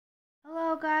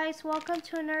guys, welcome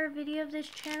to another video of this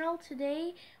channel.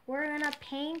 Today we're gonna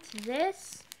paint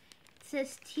this. It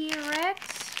says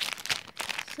T-Rex.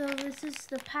 So this is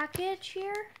the package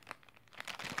here.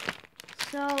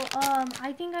 So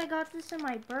I think I got this on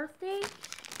my birthday.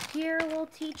 Here we'll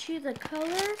teach you the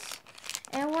colors,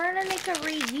 and we're gonna make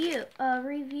a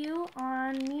review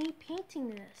on me painting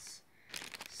this.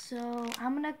 So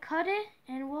I'm gonna cut it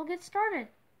and we'll get started.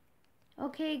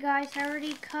 Okay guys, I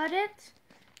already cut it.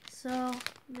 So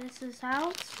this is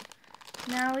out.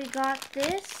 Now we got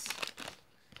this.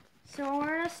 So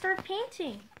we're gonna start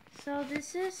painting. So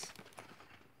this is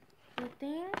the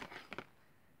thing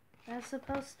that's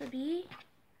supposed to be.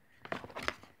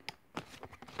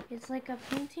 It's like a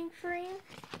painting frame,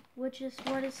 which is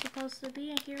what it's supposed to be.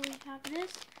 And here we have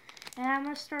this. And I'm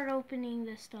gonna start opening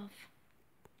this stuff.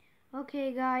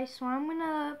 Okay guys, so I'm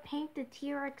gonna paint the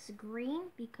T-Rex green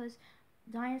because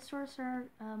dinosaurs are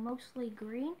mostly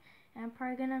green, and I'm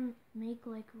probably gonna make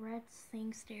like red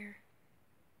things there.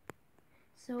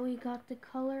 So we got the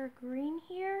color green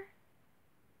here.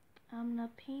 I'm gonna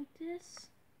paint this.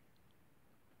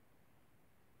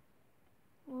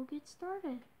 We'll get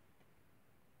started.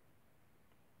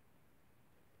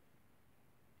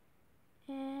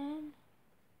 And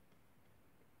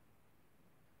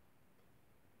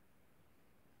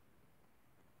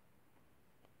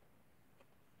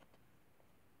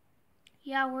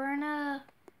yeah, we're gonna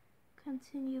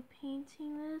continue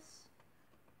painting this.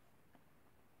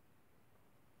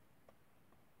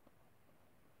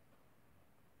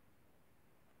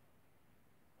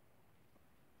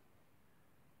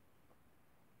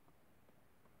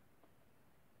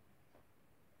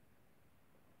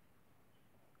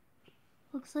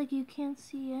 Looks like you can't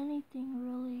see anything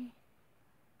really.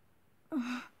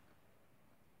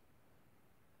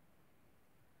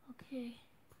 Okay.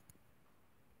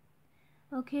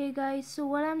 Okay guys, so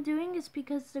what I'm doing is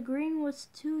because the green was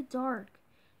too dark.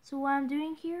 So what I'm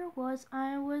doing here was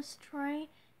I was trying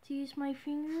to use my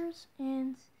fingers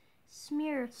and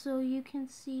smear it so you can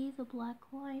see the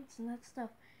black lines and that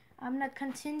stuff. I'm gonna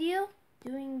continue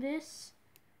doing this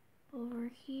over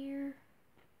here.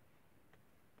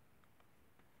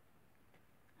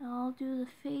 I'll do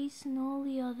the face and all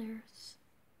the others.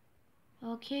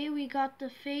 Okay, we got the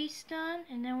face done,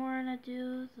 and then we're gonna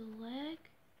do the leg.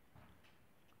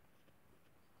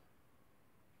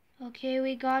 Okay,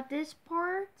 we got this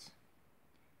part.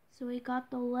 So we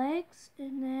got the legs,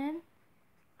 and then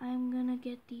I'm gonna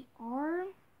get the arm.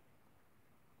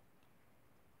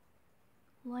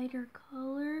 Lighter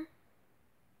color.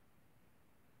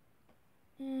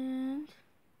 And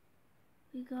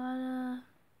we gotta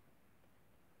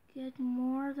get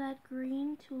more of that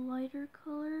green to lighter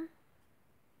color.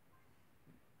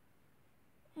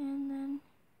 And then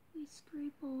we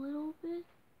scrape a little bit.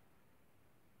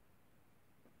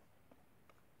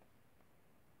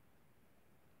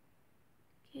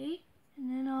 Okay,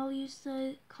 and then I'll use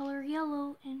the color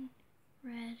yellow and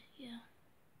red, yeah.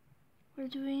 We're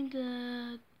doing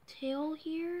the tail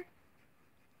here.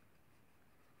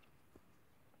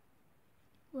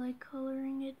 Like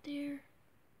coloring it there.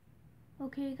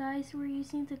 Okay guys, we're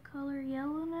using the color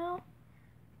yellow now.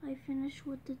 I finished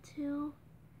with the tail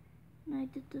and I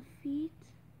did the feet.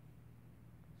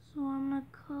 So I'm gonna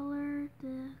color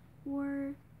the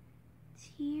word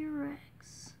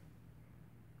T-Rex.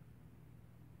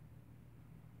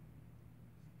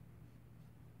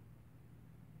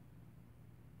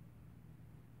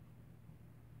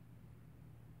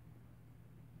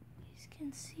 You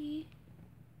can see.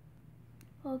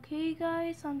 Okay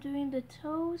guys, I'm doing the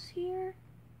toes here.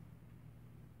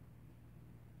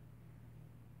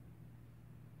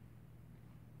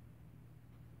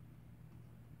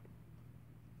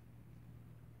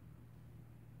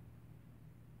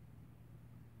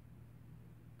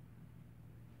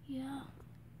 Yeah.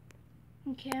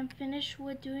 Okay, I'm finished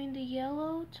with doing the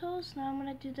yellow toes. Now I'm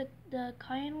gonna do the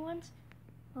cayenne ones.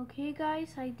 Okay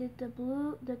guys, I did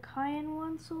the cayenne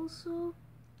ones also.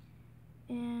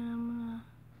 And I'm gonna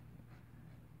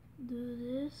do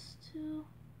this too.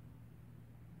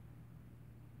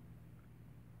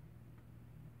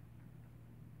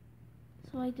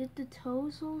 So I did the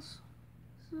toes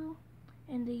also,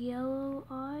 and the yellow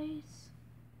eyes.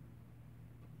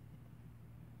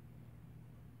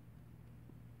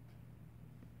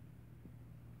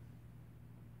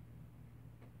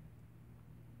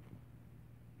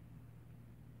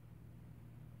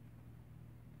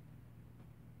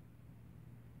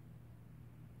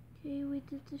 Okay, we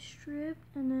did the strip,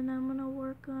 and then I'm gonna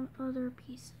work on other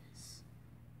pieces.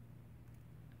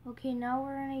 Okay, now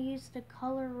we're gonna use the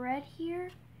color red here,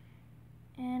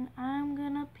 and I'm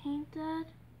gonna paint that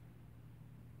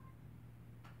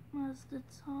as the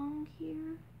tongue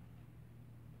here.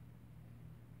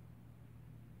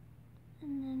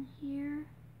 And then here.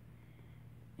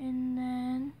 And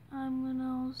then I'm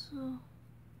gonna also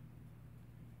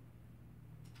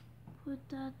put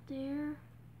that there.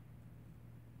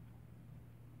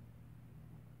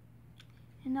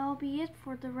 And that'll be it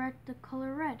for the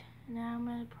color red. And now I'm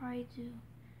gonna probably do,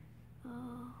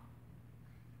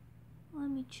 let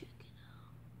me check it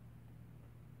out.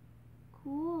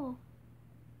 Cool.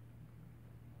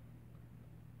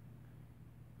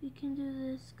 We can do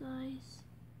this, guys.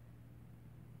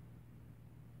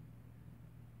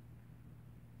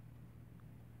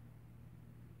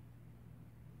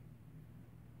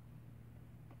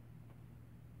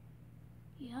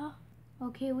 Yeah.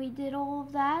 Okay, we did all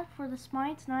of that for the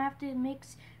spines. Now I have to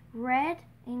mix red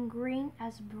and green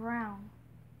as brown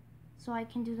so I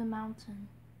can do the mountain.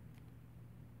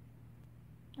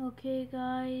 Okay,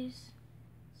 guys.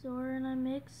 So we're gonna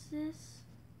mix this.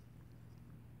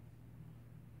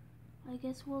 I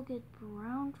guess we'll get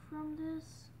brown from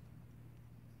this.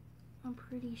 I'm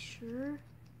pretty sure.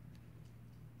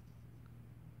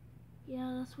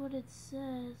 Yeah, that's what it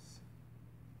says.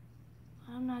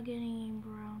 I'm not getting any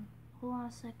brown. Hold on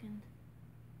a second.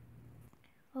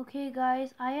 Okay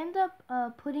guys, I end up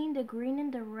putting the green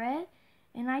in the red,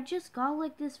 and I just got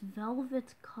like this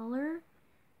velvet color.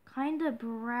 Kinda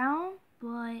brown,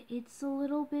 but it's a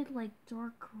little bit like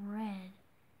dark red.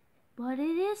 But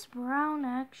it is brown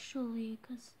actually,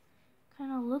 cause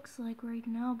kinda looks like right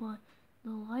now, but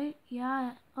the light,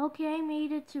 yeah. Okay, I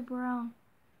made it to brown.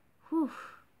 Whew.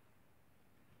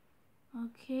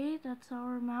 Okay, that's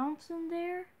our mountain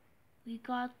there. We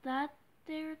got that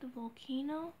there, the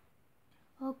volcano.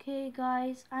 Okay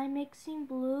guys, I'm mixing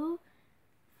blue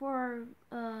for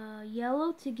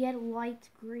yellow to get light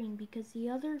green because the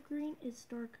other green is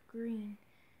dark green.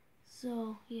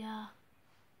 So yeah.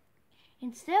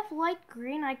 Instead of light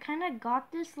green, I kind of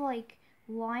got this like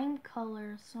lime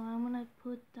color. So I'm gonna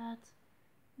put that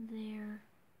there.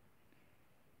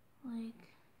 Like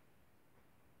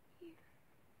here.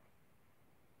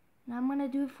 And I'm gonna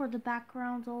do it for the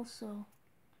background also.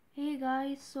 Hey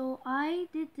guys, so I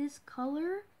did this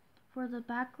color for the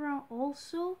background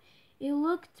also. It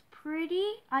looked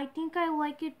pretty. I think I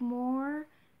like it more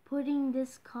putting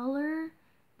this color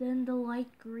than the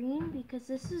light green because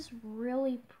this is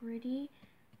really pretty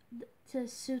to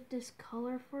suit this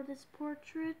color for this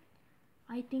portrait.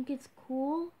 I think it's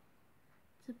cool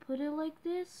to put it like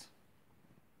this.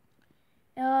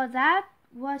 That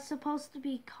was supposed to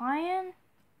be cayenne.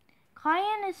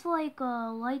 Cayenne is like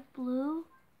a light blue,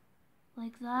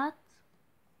 like that.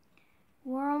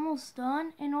 We're almost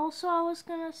done. And also I was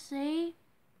gonna say,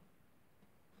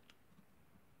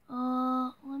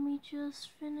 let me just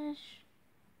finish.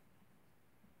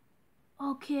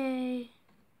 Okay.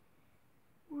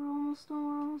 We're almost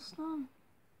done.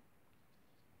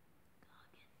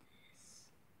 Gotta get this.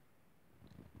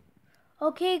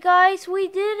 Okay guys, we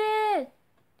did it!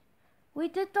 We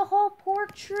did the whole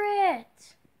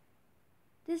portrait!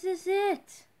 This is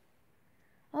it!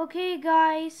 Okay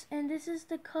guys, and this is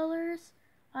the colors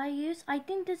I use. I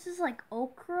think this is like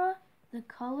ochre, the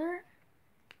color.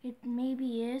 It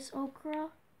maybe is ochre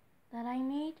that I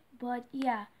made, but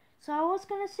yeah. So I was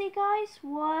gonna say guys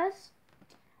was,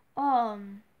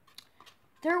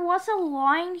 there was a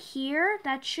line here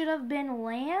that should have been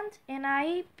land, and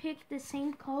I picked the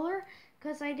same color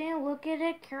because I didn't look at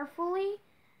it carefully.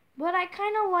 But I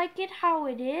kind of like it how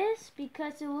it is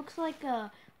because it looks like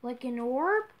an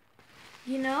orb.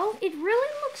 You know, it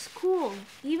really looks cool,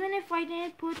 even if I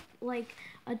didn't put like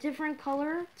a different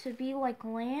color to be like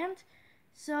land.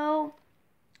 So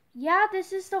yeah,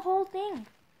 this is the whole thing.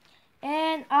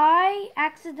 And I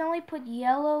accidentally put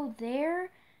yellow there,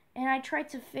 and I tried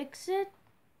to fix it.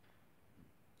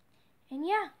 And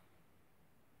yeah,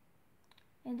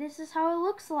 and this is how it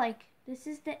looks like. This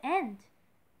is the end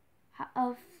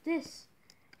of this.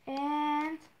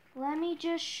 And let me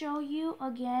just show you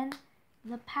again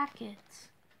the packet.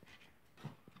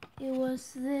 It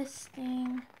was this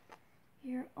thing,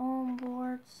 your own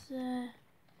board set.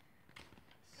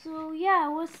 So yeah,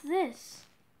 it was this.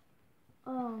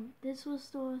 This was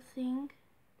the thing.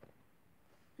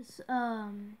 This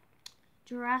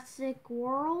Jurassic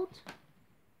World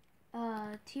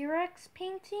T-Rex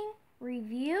painting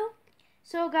review.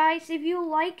 So guys, if you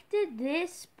liked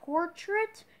this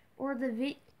portrait or the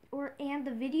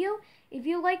video, if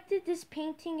you liked this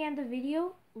painting and the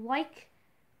video, like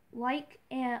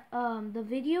the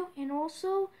video, and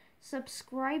also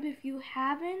subscribe if you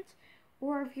haven't,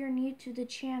 or if you're new to the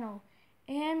channel.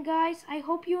 And guys, I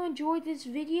hope you enjoyed this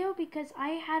video because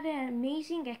I had an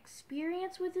amazing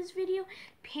experience with this video,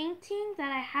 painting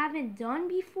that I haven't done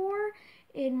before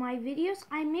in my videos.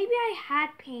 Maybe I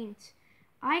had paint.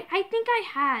 I think I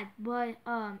had, but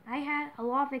I had a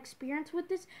lot of experience with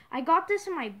this. I got this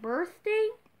on my birthday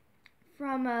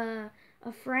from a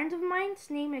friend of mine's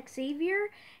named Xavier,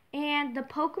 and the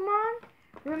Pokemon,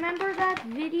 remember that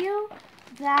video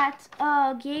that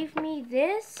gave me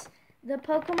this? The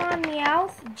Pokemon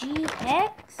Meowth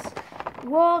GX.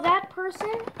 Well, that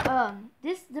person,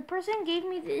 the person gave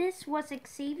me this was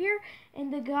Xavier,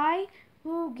 and the guy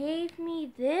who gave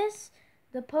me this,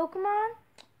 the Pokemon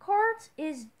cards,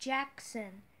 is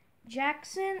Jackson.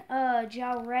 Jackson,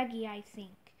 Jalregi, I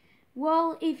think.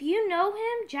 Well, if you know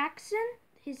him, Jackson,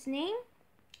 his name,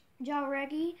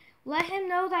 Jalregi, let him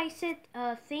know that I said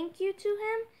thank you to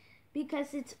him,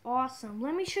 because it's awesome.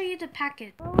 Let me show you the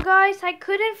packet. Oh, guys, I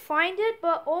couldn't find it,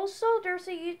 but also there's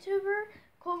a YouTuber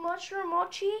called Mushroom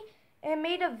Mochi and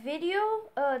made a video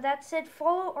that said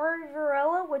follow Ari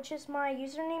Varela, which is my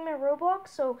username in Roblox.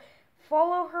 So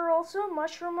follow her also,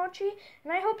 Mushroom Mochi.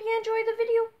 And I hope you enjoyed the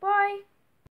video. Bye.